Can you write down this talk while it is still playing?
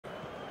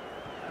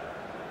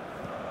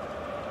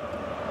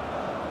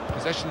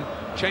Possession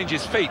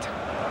changes feet. They've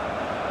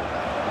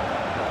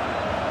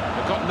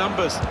got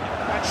numbers.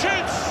 And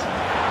shoots!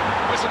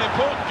 It's an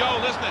important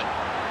goal, isn't it?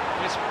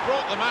 It's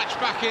brought the match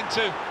back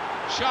into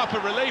sharper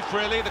relief,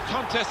 really. The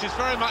contest is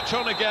very much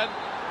on again.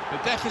 The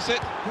deficit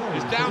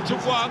is down to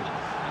 1,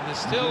 and there's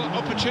still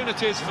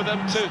opportunities for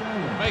them to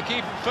make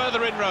even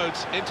further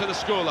inroads into the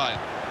scoreline.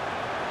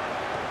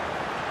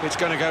 It's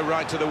going to go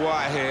right to the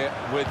wire here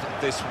with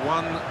this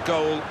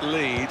 1-goal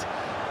lead,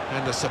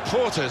 and the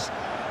supporters,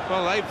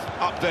 well, they've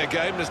upped their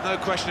game, there's no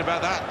question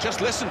about that. Just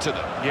listen to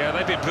them. Yeah,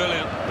 they've been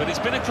brilliant, but it's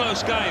been a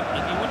close game,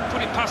 and you wouldn't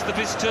put it past the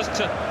visitors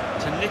to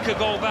nick a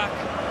goal back.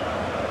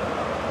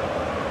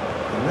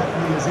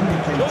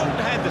 Jordan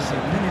Henderson.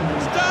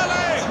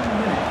 Sterling!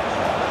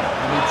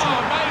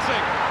 Oh,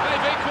 amazing!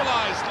 They've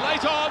equalised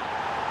late on.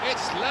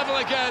 It's level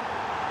again,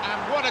 and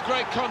what a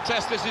great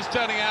contest this is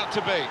turning out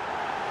to be.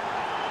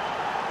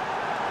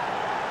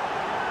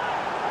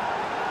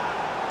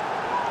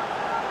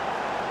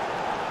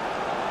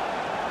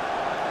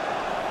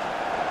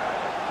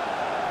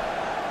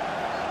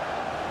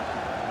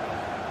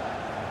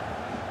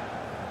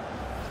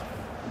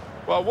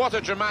 Well, what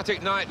a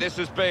dramatic night this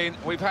has been.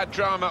 We've had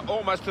drama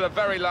almost to the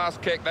very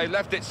last kick. They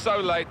left it so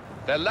late.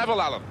 They're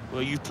level, Alan.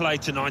 Well, you've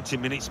played to 90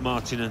 minutes,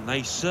 Martin, and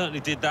they certainly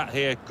did that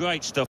here.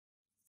 Great stuff.